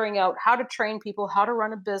figuring out how to train people, how to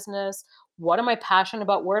run a business, what am I passionate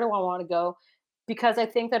about, where do I wanna go? because I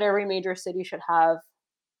think that every major city should have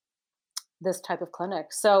this type of clinic.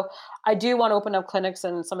 So I do want to open up clinics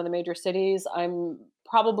in some of the major cities. I'm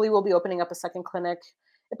probably will be opening up a second clinic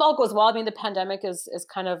if all goes well. I mean, the pandemic is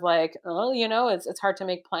kind of like, oh, it's hard to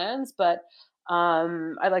make plans, but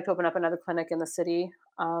I'd like to open up another clinic in the city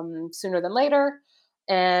sooner than later.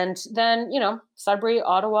 And then, Sudbury,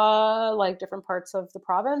 Ottawa, like different parts of the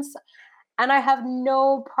province. And I have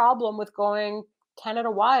no problem with going Canada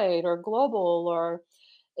wide or global, or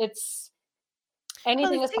it's Well,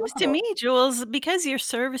 anything it is seems to possible. me, Jules, because you're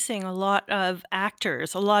servicing a lot of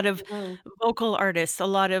actors, a lot of Mhm. vocal artists, a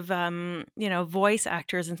lot of voice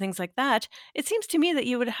actors and things like that, it seems to me that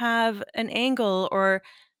you would have an angle, or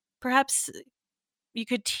perhaps you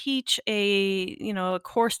could teach a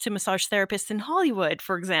course to massage therapists in Hollywood,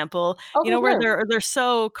 for example, Oh, for where sure. they're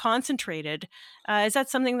so concentrated. Is that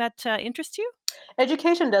something that interests you?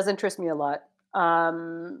 Education does interest me a lot.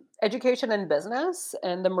 Education and business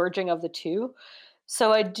and the merging of the two.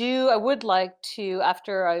 So I would like to,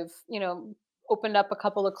 after I've, opened up a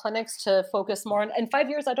couple of clinics, to focus more in 5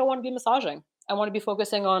 years. I don't want to be massaging. I want to be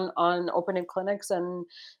focusing on opening clinics and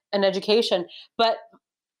education. But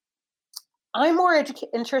I'm more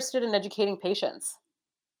interested in educating patients.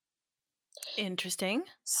 Interesting.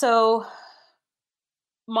 So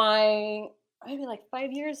my maybe like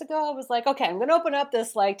 5 years ago, I was like, okay, I'm gonna open up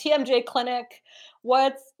this like TMJ clinic.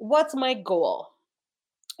 What's my goal?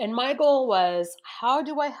 And my goal was, how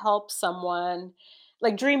do I help someone,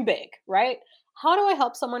 like, dream big, right? How do I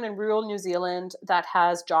help someone in rural New Zealand that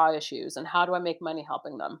has jaw issues, and how do I make money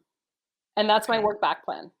helping them? And that's my Okay. work back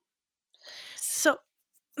plan. So,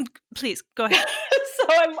 please go ahead. So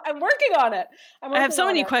I'm working on it. I'm I have working so on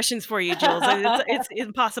many it. questions for you, Jules. It's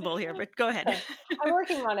impossible here, but go ahead. I'm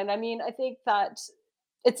working on it. I mean, I think that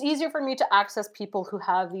it's easier for me to access people who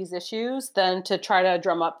have these issues than to try to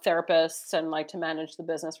drum up therapists and like to manage the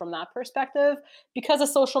business from that perspective, because of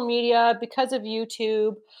social media, because of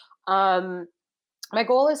YouTube. Um, my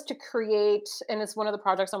goal is to create, and it's one of the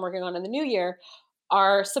projects I'm working on in the new year,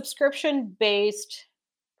 are subscription based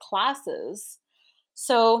classes.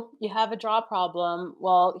 So you have a jaw problem.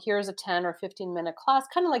 Well, here's a 10 or 15-minute class,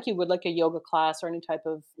 kind of like you would like a yoga class or any type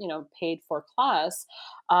of, paid for class.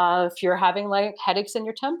 If you're having like headaches in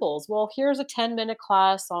your temples, well, here's a 10-minute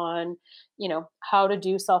class on, how to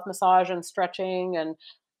do self massage and stretching and,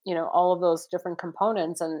 all of those different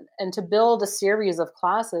components, and to build a series of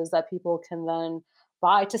classes that people can then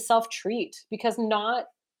buy to self treat, because not,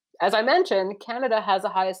 as I mentioned, Canada has the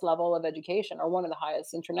highest level of education, or one of the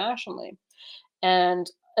highest internationally. And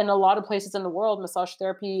in a lot of places in the world, massage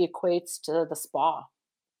therapy equates to the spa.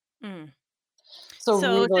 Mm. So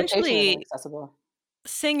So rehabilitation is essentially, inaccessible.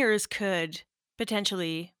 singers could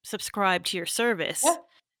potentially subscribe to your service Yeah,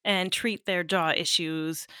 and treat their jaw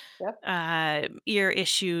issues, yeah, ear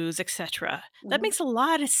issues, etc. That mhm, makes a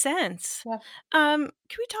lot of sense. yeah. Can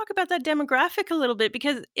we talk about that demographic a little bit?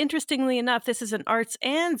 Because interestingly enough, this is an arts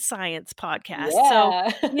and science podcast. So,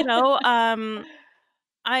 Yeah. you know, um,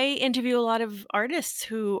 I interview a lot of artists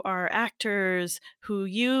who are actors who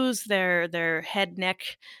use their head,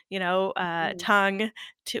 neck, Mhm, tongue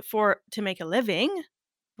to make a living,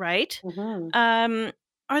 right? mhm. Um,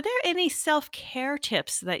 are there any self-care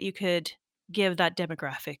tips that you could give that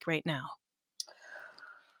demographic right now?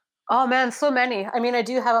 Oh man, so many. I mean, I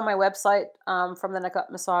do have on my website, from the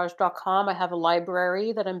neckupmassage.com, I have a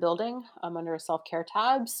library that I'm building, under a self-care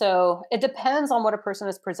tab. So it depends on what a person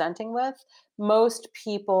is presenting with. Most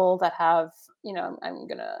people that have, I'm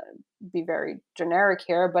gonna be very generic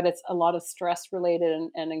here, but it's a lot of stress related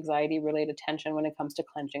and anxiety related tension when it comes to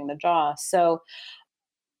clenching the jaw. So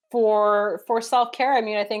for self-care, I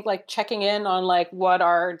mean, I think like checking in on like what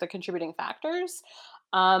are the contributing factors.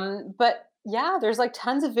 But yeah, there's like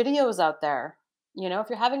tons of videos out there. If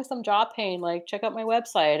you're having some jaw pain, like check out my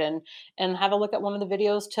website and have a look at one of the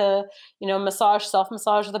videos to,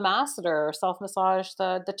 self-massage the masseter, or self-massage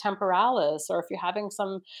the temporalis. Or if you're having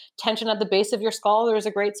some tension at the base of your skull, there's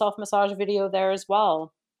a great self-massage video there as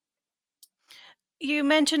well. You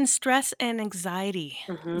mentioned stress and anxiety.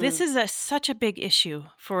 This Hmm. is such a big issue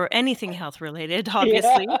for anything health related, Yeah.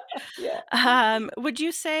 obviously. Yeah. Would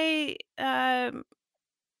you say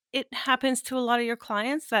it happens to a lot of your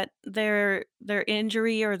clients that their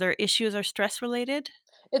injury or their issues are stress related?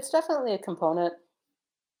 It's definitely a component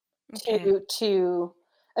Okay. to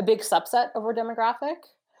a big subset of our demographic.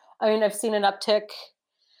 I mean, I've seen an uptick,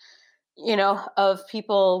 of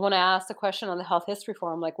people when I ask the question on the health history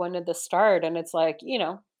form, like, when did this start? And it's like,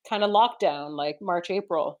 kind of lockdown, like March,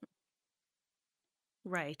 April.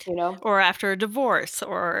 Right. you know? Or after a divorce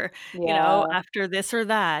or, Yeah. after this or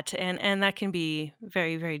that, and that can be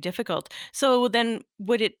very, very difficult. So then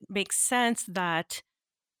would it make sense that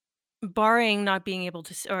barring not being able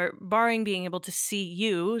to or barring being able to see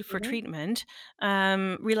you for Mhm. treatment,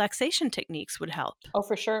 relaxation techniques would help? Oh,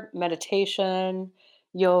 for sure. Meditation,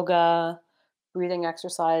 yoga, breathing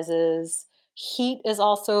exercises. Heat is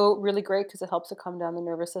also really great because it helps to calm down the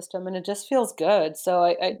nervous system and it just feels good.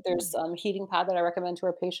 So there's Mhm. heating pad that I recommend to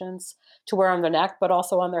our patients to wear on their neck, but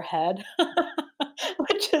also on their head,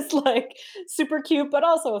 which is like super cute, but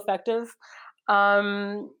also effective.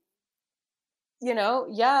 Um,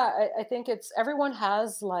 yeah, I think it's everyone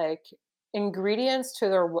has like ingredients to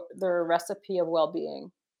their recipe of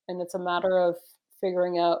well-being, and it's a matter of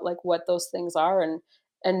figuring out like what those things are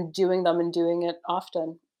and doing them and doing it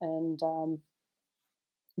often and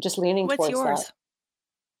just leaning What's towards that. yours?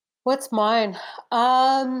 What's mine?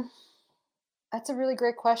 Um, that's a really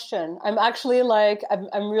great question. I'm actually like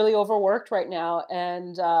I'm really overworked right now,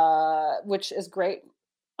 and which is great.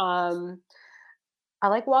 Um, I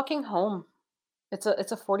like walking home. It's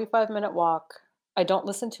a 45-minute walk. I don't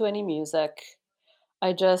listen to any music.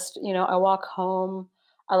 I just, I walk home.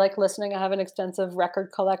 I like listening. I have an extensive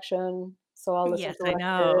record collection, so I'll listen Yes, to I records.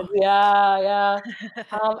 know. Yeah, yeah.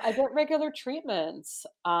 I get regular treatments.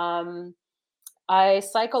 I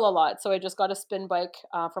cycle a lot, so I just got a spin bike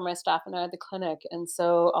for my staff and I at the clinic, and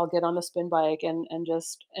so I'll get on the spin bike and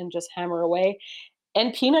just hammer away.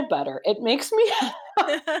 And peanut butter, it makes me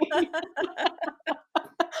happy.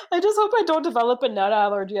 I just hope I don't develop a nut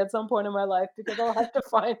allergy at some point in my life because I'll have to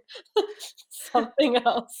find something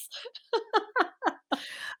else.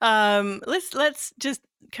 Let's just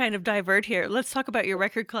kind of divert here. Let's talk about your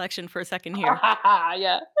record collection for a second here.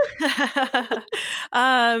 Yeah.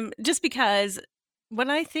 Just because when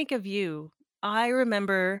I think of you, I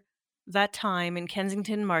remember that time in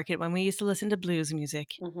Kensington Market when we used to listen to blues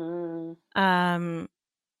music. Mhm. Um,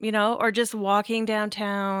 or just walking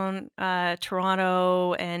downtown,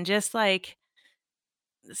 Toronto and just like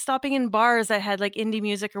stopping in bars that had like indie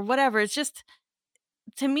music or whatever. It's just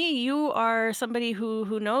to me, you are somebody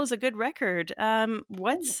who knows a good record.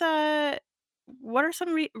 What are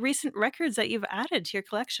some recent records that you've added to your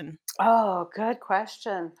collection? Oh, good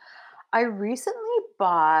question. I recently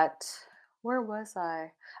bought where was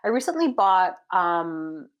I? I recently bought,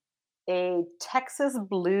 a Texas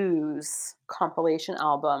blues compilation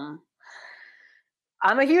album.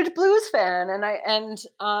 I'm a huge blues fan,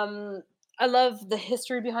 I love the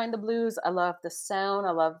history behind the blues. I love the sound.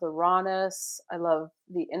 I love the rawness. I love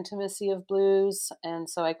the intimacy of blues, and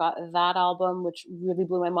so I got that album, which really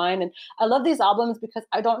blew my mind. And I love these albums because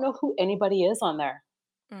I don't know who anybody is on there,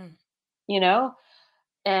 Mm. you know.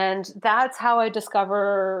 And that's how I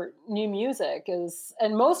discover new music.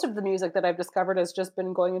 And most of the music that I've discovered has just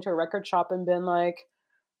been going into a record shop and been like,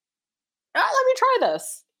 let me try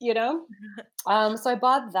this. So I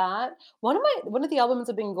bought that. One of the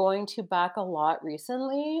albums I've been going to back a lot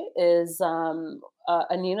recently is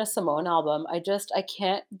a Nina Simone album. I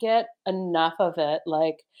can't get enough of it.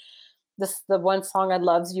 Like the one song I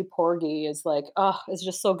loves you Porgy is like, oh, it's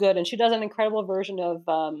just so good. And she does an incredible version of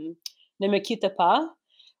Ne me quitte pas,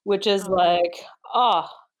 which is Oh. like, oh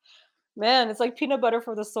man, it's like peanut butter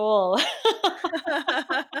for the soul.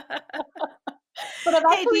 But I've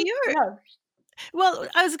Hey, do actually, your yeah. well,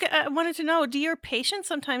 I wanted to know, do your patients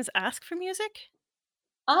sometimes ask for music?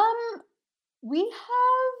 Um, we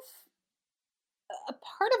have a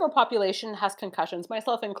part of our population has concussions,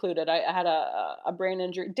 myself included. I had a brain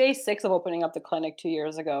injury day 6 of opening up the clinic 2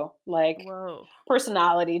 years ago. Like, Whoa.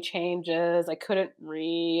 personality changes, I couldn't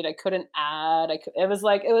read, I couldn't add, it was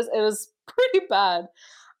like it was pretty bad.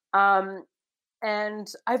 Um, and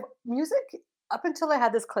I've music up until I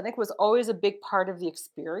had this clinic was always a big part of the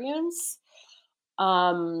experience.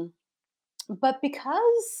 Um, but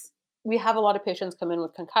because we have a lot of patients come in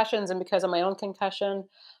with concussions and because of my own concussion,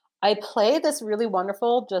 I play this really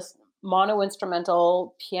wonderful, just mono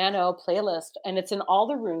instrumental piano playlist, and it's in all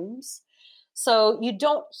the rooms. So you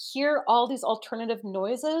don't hear all these alternative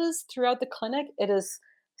noises throughout the clinic. It is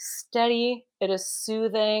steady, it is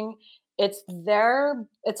soothing, it's there,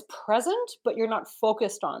 it's present, but you're not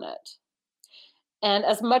focused on it. And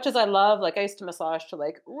as much as I love, like, I used to massage to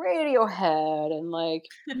like Radiohead and like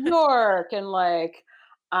Bjork and like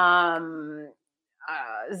um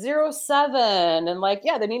Zero 07 and like,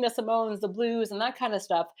 yeah, the Nina Simone's, the blues and that kind of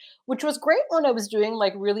stuff, which was great when I was doing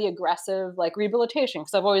like really aggressive like rehabilitation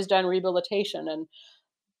because I've always done rehabilitation. And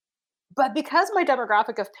but because my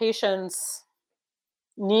demographic of patients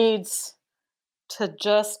needs to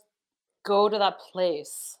just go to that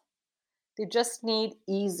place, they just need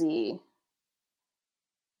easy.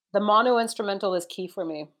 The mono instrumental is key for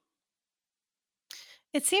me.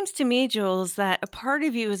 It seems to me, Jules, that a part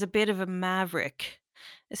of you is a bit of a maverick,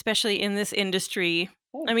 especially in this industry.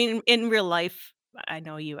 I Thanks. mean, in real life, I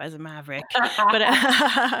know you as a maverick, but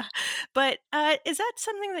is that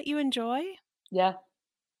something that you enjoy? Yeah.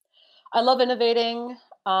 I love innovating.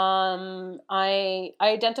 I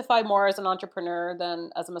identify more as an entrepreneur than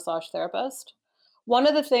as a massage therapist. One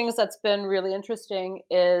of the things that's been really interesting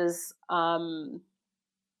is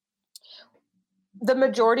the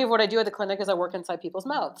majority of what I do at the clinic is I work inside people's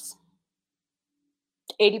mouths.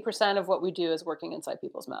 80% of what we do is working inside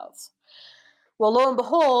people's mouths. Well, lo and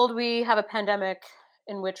behold, we have a pandemic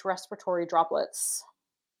in which respiratory droplets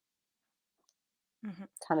Mhm.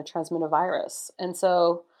 kind of transmit a virus. And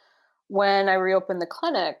so when I reopened the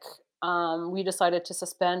clinic, we decided to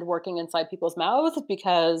suspend working inside people's mouths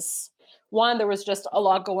because one, there was just a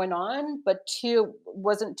lot going on, but two,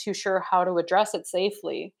 wasn't too sure how to address it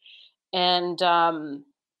safely. And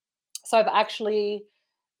so I've actually,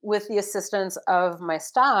 with the assistance of my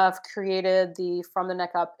staff, created the From the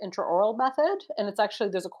Neck Up intraoral method. And it's actually,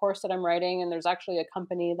 there's a course that I'm writing, and there's actually a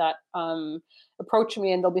company that approached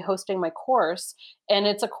me and they'll be hosting my course. And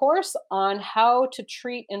it's a course on how to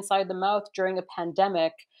treat inside the mouth during a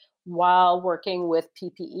pandemic while working with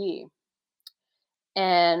PPE.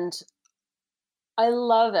 And I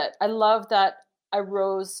love it. I love that I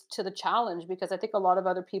rose to the challenge because I think a lot of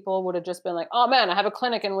other people would have just been like, "Oh man, I have a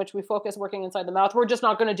clinic in which we focus working inside the mouth. We're just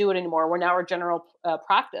not going to do it anymore. We're now our general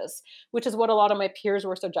practice," which is what a lot of my peers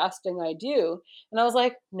were suggesting I do. And I was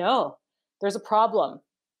like, "No, there's a problem.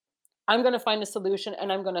 I'm going to find a solution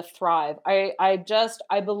and I'm going to thrive." I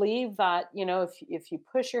believe that, if you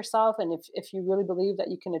push yourself and if you really believe that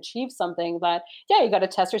you can achieve something, that yeah, you got to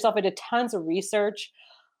test yourself. I did tons of research,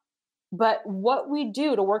 but what we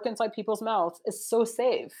do to work inside people's mouths is so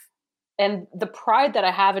safe. And the pride that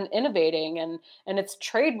I have in innovating, and it's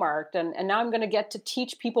trademarked, and now I'm going to get to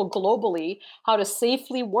teach people globally how to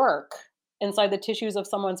safely work inside the tissues of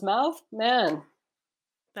someone's mouth. Man,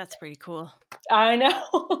 That's pretty cool. I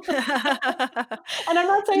know. And I'm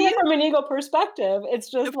not Do saying it you from an ego perspective. It's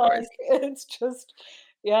just of course. like it's just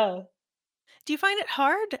yeah. Do you find it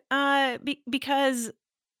hard? Because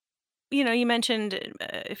you mentioned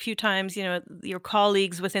a few times, your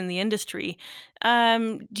colleagues within the industry.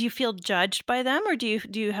 Do you feel judged by them, or do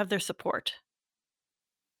you have their support?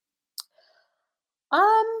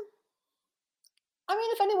 Um I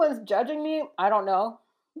mean, if anyone's judging me, I don't know.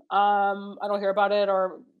 I don't hear about it,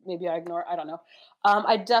 or maybe I ignore. I don't know.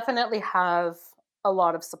 I definitely have a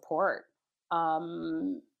lot of support.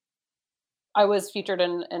 Um, I was featured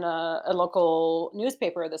in a local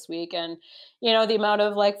newspaper this week, and the amount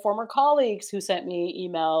of like former colleagues who sent me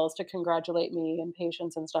emails to congratulate me and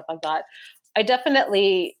patients and stuff like that. I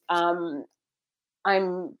definitely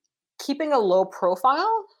I'm keeping a low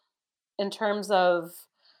profile in terms of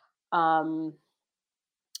um,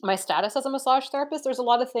 my status as a massage therapist. There's a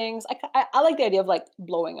lot of things I like the idea of like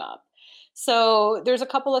blowing up. So there's a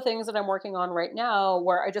couple of things that I'm working on right now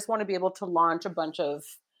where I just want to be able to launch a bunch of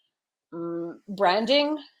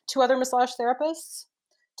branding to other massage therapists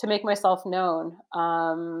to make myself known.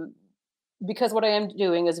 Because what I am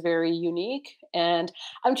doing is very unique, and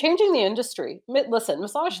I'm changing the industry. Listen,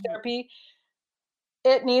 massage Mhm. therapy,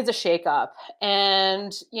 it needs a shake up.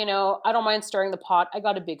 And, I don't mind stirring the pot. I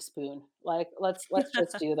got a big spoon. Like, let's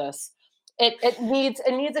just do this. It needs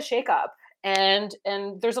a shake up. And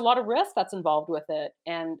there's a lot of risk that's involved with it.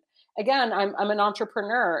 And again, I'm an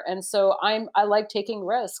entrepreneur. And so I like taking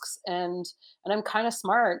risks, and I'm kind of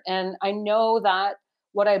smart. And I know that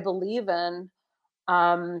what I believe in,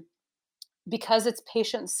 um, because it's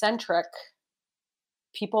patient centric,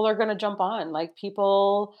 people are going to jump on. Like,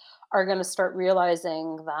 people are going to start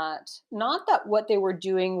realizing that not that what they were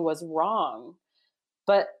doing was wrong,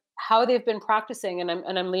 but how they've been practicing. And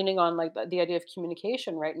I'm leaning on like the idea of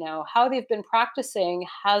communication right now. How they've been practicing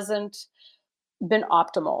hasn't been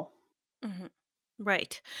optimal. Mhm.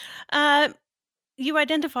 Right. Uh, you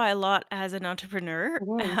identify a lot as an entrepreneur,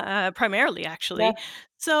 Mhm. primarily, Yeah. actually.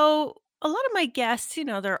 So, a lot of my guests,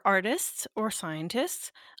 they're artists or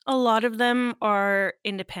scientists. A lot of them are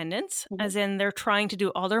independents, Mhm. as in they're trying to do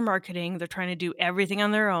all their marketing, they're trying to do everything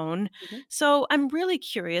on their own. Mhm. So, I'm really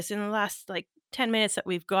curious in the last like 10 minutes that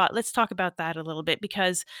we've got, let's talk about that a little bit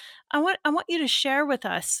because I want you to share with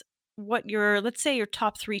us what your, let's say, your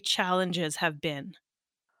top 3 challenges have been.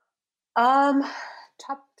 Um,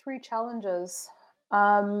 top three challenges.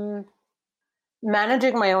 Um,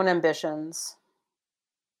 Managing my own ambitions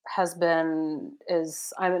has been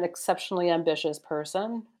is I'm an exceptionally ambitious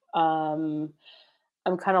person. I'm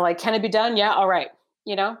kind of like, can it be done? Yeah, all right.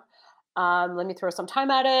 You know? Let me throw some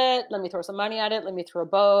time at it. Let me throw some money at it. Let me throw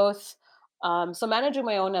both. So managing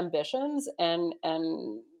my own ambitions and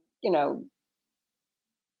you know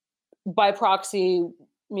by proxy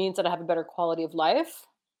means that I have a better quality of life.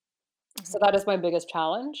 So Mhm. that is my biggest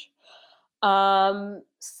challenge.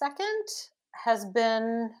 Second has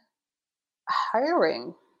been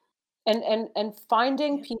hiring and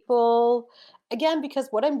finding Yeah. people again because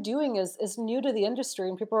what I'm doing is new to the industry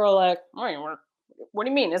and people are like, "Oh, you work what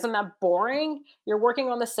do you mean? Isn't that boring? You're working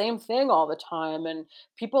on the same thing all the time." And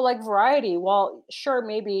people like variety. Well, sure,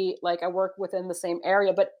 maybe like I work within the same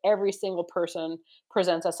area, but every single person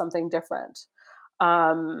presents as something different.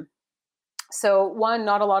 Um, so one,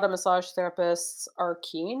 not a lot of massage therapists are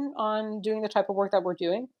keen on doing the type of work that we're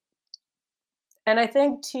doing. And I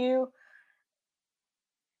think two,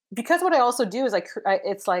 because what I also do is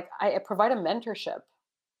it's like I provide a mentorship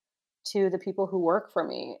to the people who work for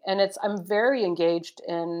me, and it's I'm very engaged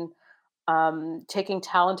in taking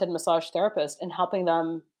talented massage therapists and helping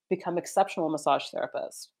them become exceptional massage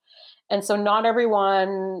therapists. And so not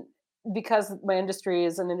everyone, because my industry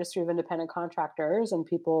is an industry of independent contractors and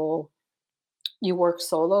people you work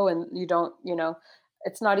solo and you don't,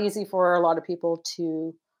 it's not easy for a lot of people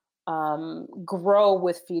to grow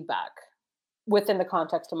with feedback within the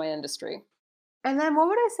context of my industry. And then what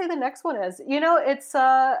would I say the next one is? It's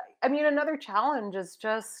I mean another challenge is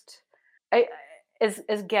just I is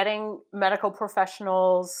getting medical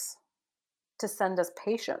professionals to send us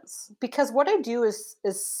patients because what I do is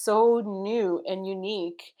so new and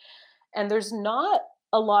unique and there's not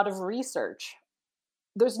a lot of research.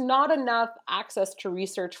 There's not enough access to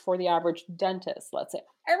research for the average dentist, let's say.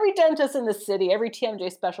 Every dentist in the city, every TMJ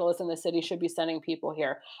specialist in the city should be sending people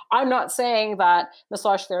here. I'm not saying that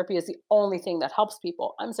massage therapy is the only thing that helps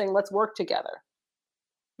people. I'm saying let's work together,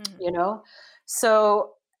 Mhm. you know?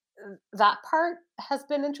 So that part has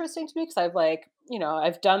been interesting to me because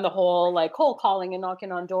I've done the whole like cold calling and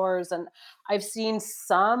knocking on doors and I've seen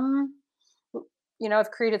some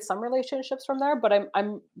I've created some relationships from there, but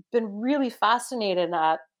I'm been really fascinated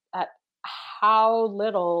at how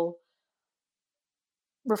little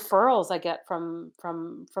referrals I get from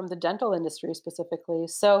the dental industry specifically.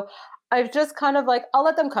 So I've just kind of like I'll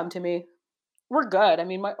let them come to me. We're good. I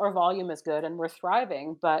mean, our volume is good and we're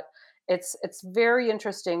thriving, but it's very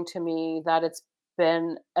interesting to me that it's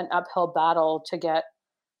been an uphill battle to get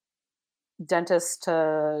dentists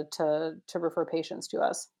to refer patients to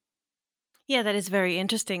us. Yeah, that is very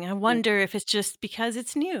interesting. I wonder if it's just because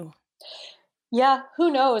it's new. Yeah, who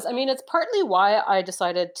knows? I mean, it's partly why I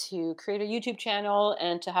decided to create a YouTube channel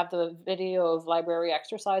and to have the video of library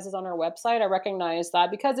exercises on our website. I recognize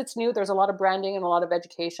that because it's new, there's a lot of branding and a lot of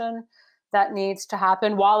education that needs to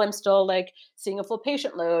happen while I'm still like seeing a full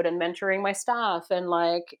patient load and mentoring my staff. And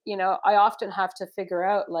I often have to figure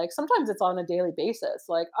out like sometimes it's on a daily basis.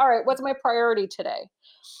 Like, all right, what's my priority today?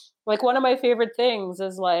 Like one of my favorite things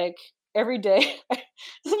is like every day.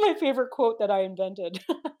 This is my favorite quote that I invented.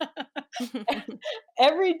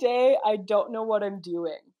 Every day, I don't know what I'm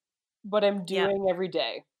doing, but I'm Yep. doing every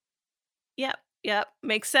day. Yep. Yep.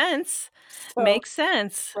 Makes sense. So Makes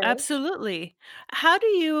sense. right? Absolutely. How do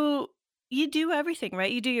you do everything,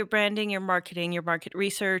 right? You do your branding, your marketing, your market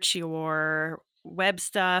research, your web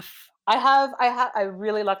stuff. I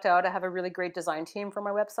really lucked out. I have a really great design team for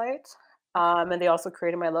my website, Okay. and they also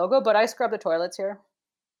created my logo, but I scrub the toilets here.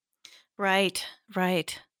 Right.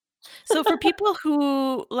 Right. So for people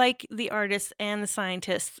who like the artists and the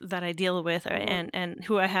scientists that I deal with Mhm, and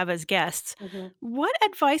who I have as guests, mhm, what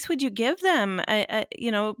advice would you give them?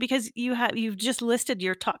 Because you've just listed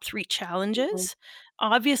your top 3 mhm, challenges.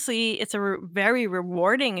 Obviously, it's a very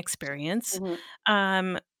rewarding experience. mhm.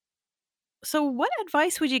 Um, so what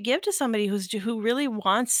advice would you give to somebody who really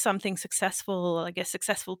wants something successful, like a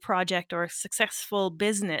successful project or a successful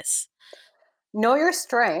business? Know your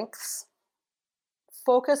strengths,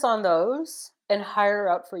 focus on those, and hire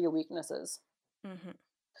out for your weaknesses. Mhm.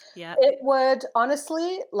 Yep. It would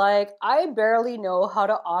honestly, like, I barely know how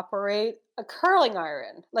to operate a curling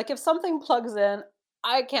iron. Like, if something plugs in,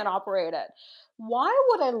 I can't operate it. Why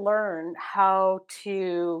would I learn how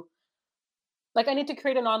to, like, I need to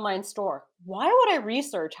create an online store. Why would I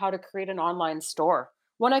research how to create an online store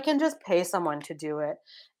when I can just pay someone to do it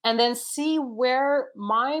and then see where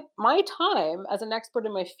my time as an expert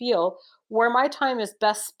in my field, where my time is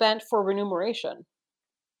best spent for remuneration?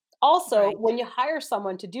 Also, Right. when you hire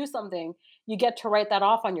someone to do something, you get to write that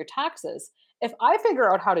off on your taxes. If I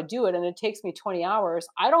figure out how to do it and it takes me 20 hours,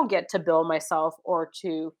 I don't get to bill myself or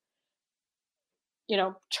to,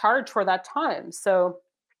 charge for that time. So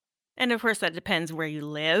And of course, that depends where you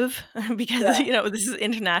live because, Yeah, this is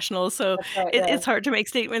international, so that's right, it's yeah, hard to make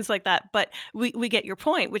statements like that. But we get your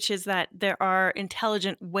point, which is that there are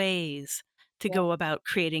intelligent ways to yeah. go about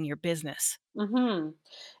creating your business. Mhm.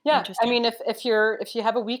 Yeah, I Interesting. mean, if you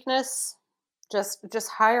have a weakness, just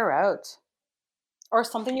hire out or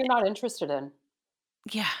something you're not interested in.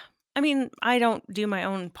 Yeah. I mean, I don't do my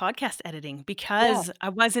own podcast editing Yeah, because I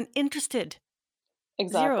wasn't interested.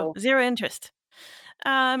 Zero, exactly. zero interest.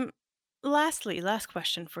 Um, last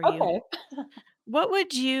question for you. Okay. What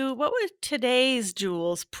would today's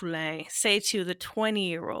Jules Poulet say to the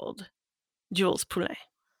 20-year-old Jules Poulet?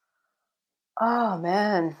 Oh,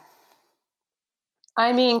 man.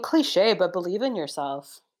 I mean, cliche, but believe in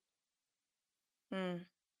yourself. Mm,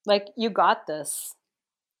 Like, you got this,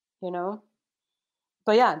 you know?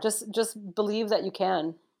 But yeah, just believe that you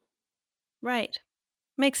can. right.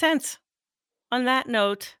 Makes sense. On that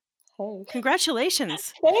note, Hey.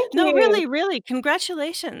 congratulations. Thank No, you. really, really,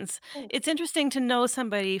 congratulations. Thanks. It's interesting to know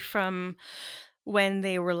somebody from when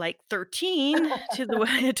they were, like, 13 to the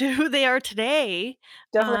way to who they are today.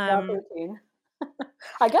 Definitely not Um, 13.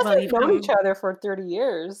 I guess well, we've you've known each come other for 30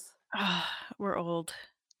 years. we're old.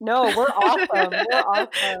 No, we're awesome. We're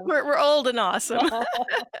awesome. We're old and awesome.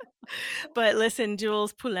 But listen,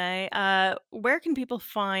 Jules Poulet, where can people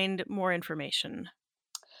find more information?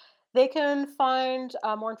 They can find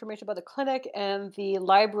more information about the clinic and the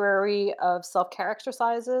library of self care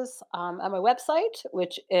exercises at my website,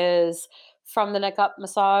 which is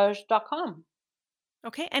fromtheneckupmassage.com.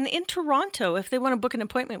 Okay, and in Toronto, if they wanna book an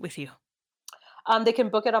appointment with you. They can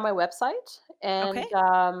book it on my website, Okay,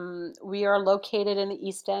 and we are located in the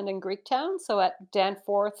East End in Greektown, so at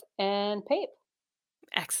Danforth and Pape.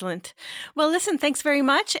 excellent. Well, listen, thanks very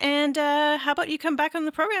much, and, how about you come back on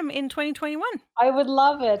the program in 2021? I would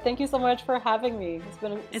love it. Thank you so much for having me. It's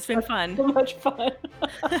been It's been fun. so much fun.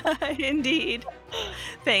 Indeed.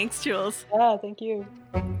 Thanks, Jules. Yeah, thank you.